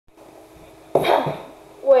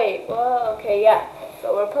Wait, well, okay, yeah.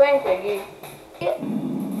 So we're playing Piggy.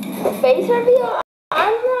 Face reveal?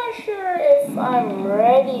 I'm not sure if I'm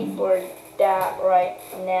ready for that right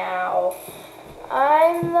now.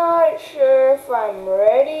 I'm not sure if I'm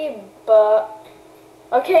ready, but...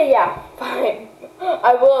 Okay, yeah, fine.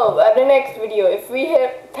 I will, at the next video, if we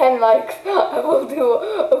hit 10 likes, I will do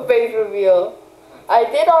a face reveal. I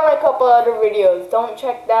did on a couple other videos. Don't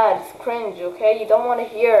check that. It's cringe, okay? You don't want to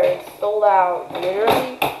hear it. It's so loud.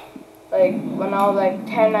 Literally, like, when I was like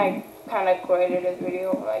 10, I kind of created this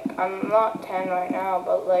video. Like, I'm not 10 right now,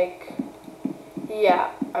 but like,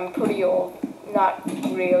 yeah, I'm pretty old. Not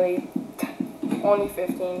really. Only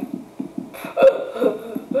 15.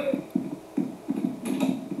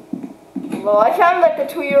 Well, I sound like a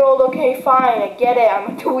 2-year-old. Okay, fine. I get it.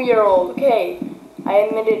 I'm a 2-year-old. Okay. I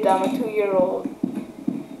admitted I'm a 2-year-old.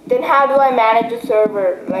 Then how do I manage a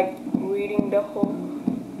server? Like, reading the whole...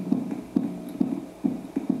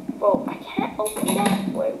 Whoa, I can't open that?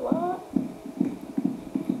 Wait, what?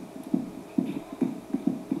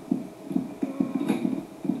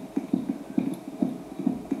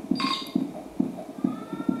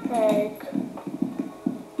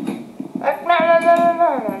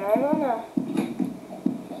 No.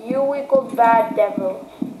 U equals bad devil.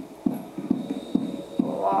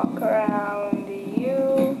 Walk around the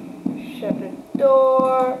U, shut the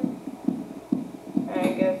door, and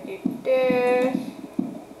I guess do this.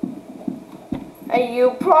 And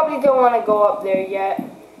you probably don't want to go up there yet.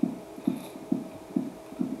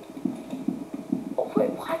 Oh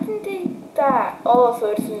wait, why didn't they do that? Oh,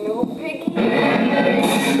 so it's a new Piggy?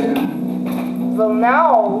 So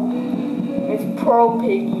now, it's pro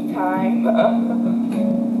Piggy time.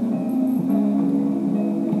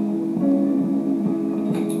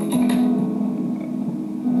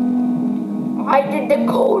 I did the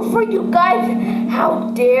code for you guys. How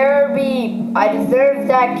dare me? I deserve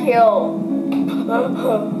that kill.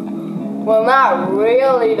 Well, not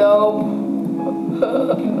really though.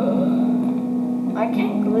 I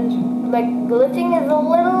can't glitch. Like, glitching is a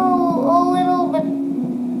little bit.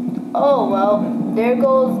 Oh well, there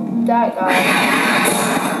goes that guy.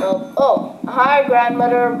 Well, oh, hi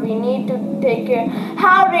grandmother. We need to take care.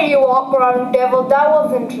 How did you walk around, devil? That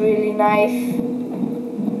wasn't really nice.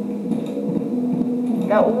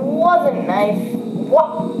 That wasn't nice.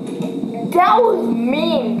 What? That was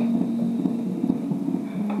mean.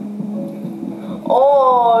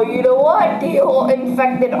 Oh, you know what? The whole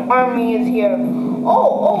infected army is here.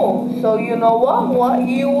 Oh, so you know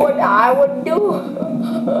what I would do?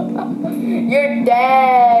 You're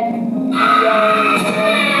dead.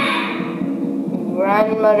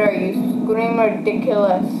 Grandmother, you scream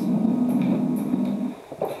ridiculous.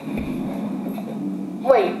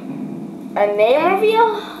 Wait. A name reveal?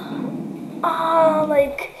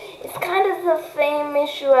 Like, it's kind of the same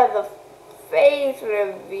issue as a face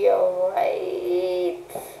reveal, right?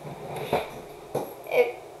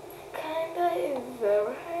 It kind of is,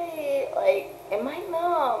 right? Like, it might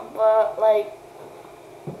not, but, like,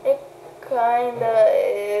 it kind of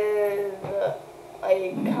is,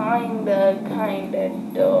 like, kind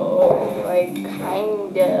of, though. Like,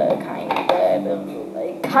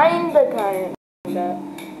 kind of.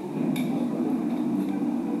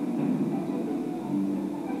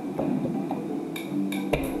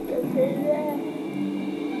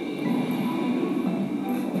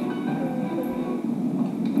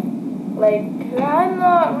 Like, I'm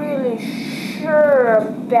not really sure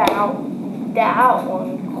about that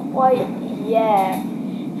one quite yet.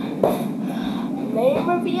 Name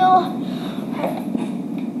reveal?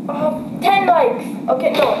 10 likes.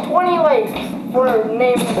 Okay, no, 20 likes for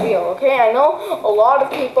name reveal. Okay, I know a lot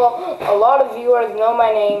of viewers know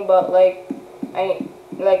my name, but like,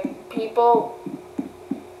 people,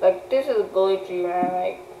 like, this is glitchy, man.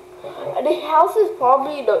 Like, the house is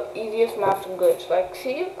probably the easiest map to glitch. Like,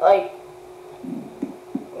 see, like,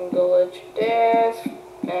 glitch this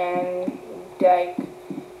and like,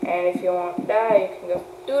 and if you want that, you can just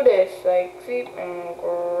do this. Like, see, and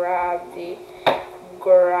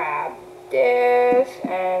grab this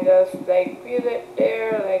and just like use it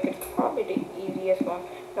there. Like, it's probably the easiest one.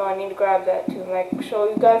 No, I need to grab that too. Like, show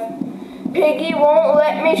you guys. Piggy won't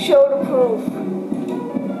let me show the proof.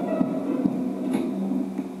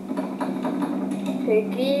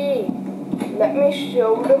 Piggy, let me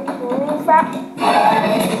show the proof.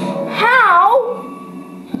 How?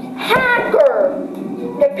 Hacker!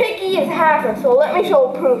 The Piggy is hacker, so let me show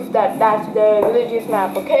proof that that's the religious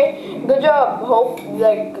map, okay? Good job. Hope,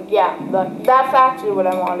 like, yeah, that's actually what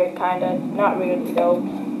I wanted, kinda. Not really, though.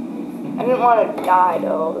 I didn't want to die,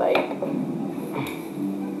 though, like.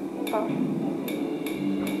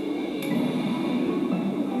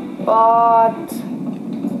 bot,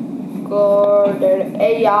 Gordon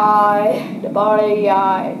AI, the bot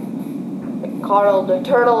AI, Carl the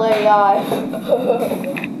turtle AI,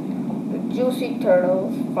 the juicy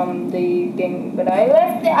turtles from the game. But I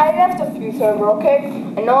left a few servers, okay?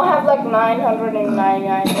 I know I have like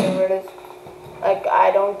 999 servers. Like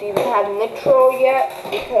I don't even have Nitro yet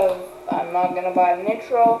because I'm not gonna buy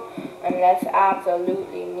Nitro unless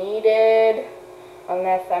absolutely needed.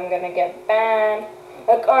 Unless I'm gonna get banned.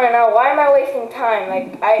 Like, alright, now why am I wasting time?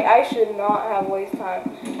 Like, I should not have wasted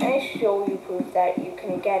time. I show you proof that you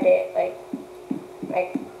can get it.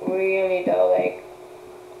 Like really though, like,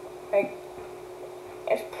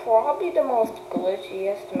 it's probably the most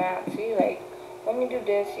glitchiest map. See, like, when you do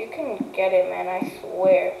this, you can get it, man, I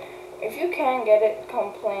swear. If you can't get it,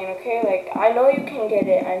 complain, okay? Like, I know you can get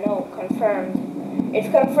it, I know, confirmed. It's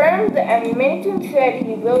confirmed, and Minitoon said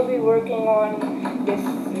he will be working on this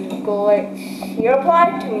glitch. He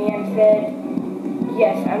replied to me and said,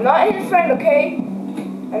 yes, I'm not his friend, okay?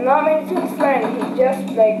 I'm not Minitoon's friend. He just,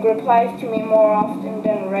 like, replies to me more often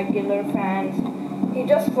than regular fans. He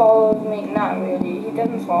just follows me, not really, he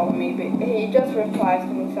doesn't follow me, but he just replies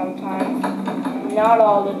to me sometimes. Not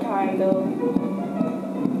all the time, though.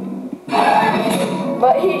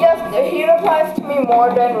 But he replies to me more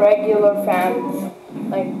than regular fans.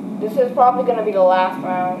 Like, this is probably gonna be the last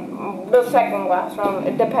round, the second last round.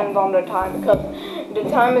 It depends on the time because the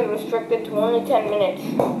time is restricted to only 10 minutes.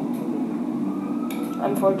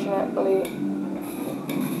 Unfortunately.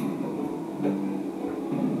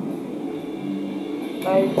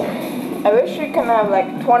 Like, I wish we can have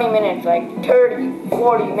like 20 minutes, like 30,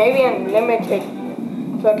 40, maybe unlimited,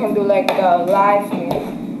 so I can do like a live stream.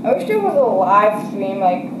 I wish there was a live stream,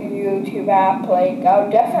 like YouTube app. Like, I'm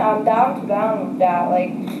down with that.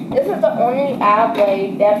 Like, this is the only app.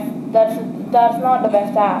 Like, that's not the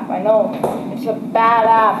best app. I know it's a bad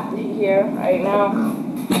app here right now.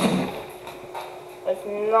 It's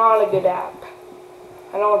not a good app.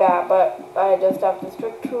 I know that, but I just have to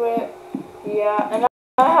stick to it. Yeah, and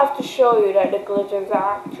I have to show you that the glitches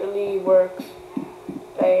actually works.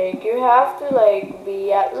 Like, you have to like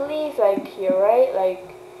be at least like here, right? Like,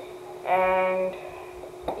 and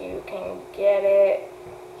you can get it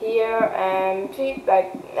here and see,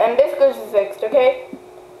 like, and this glitch is fixed, okay?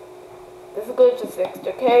 This glitch is fixed,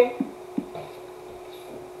 okay?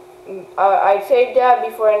 I say that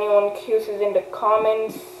before anyone accuses in the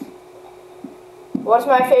comments. What's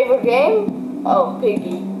my favorite game? Oh,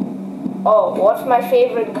 Piggy. Oh, what's my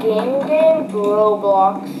favorite game?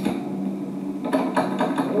 Roblox.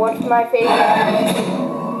 What's my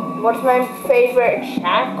favorite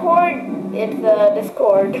chat cord? It's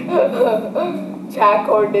Discord. Chat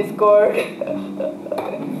cord Discord.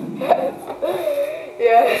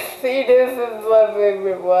 Yes, see, this is my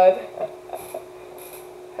favorite one.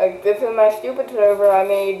 Like, this is my stupid server I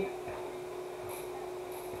made.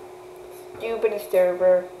 Stupid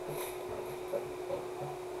server.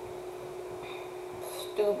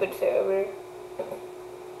 Stupid server.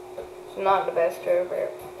 It's not the best server.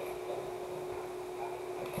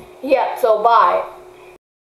 Yeah, so bye.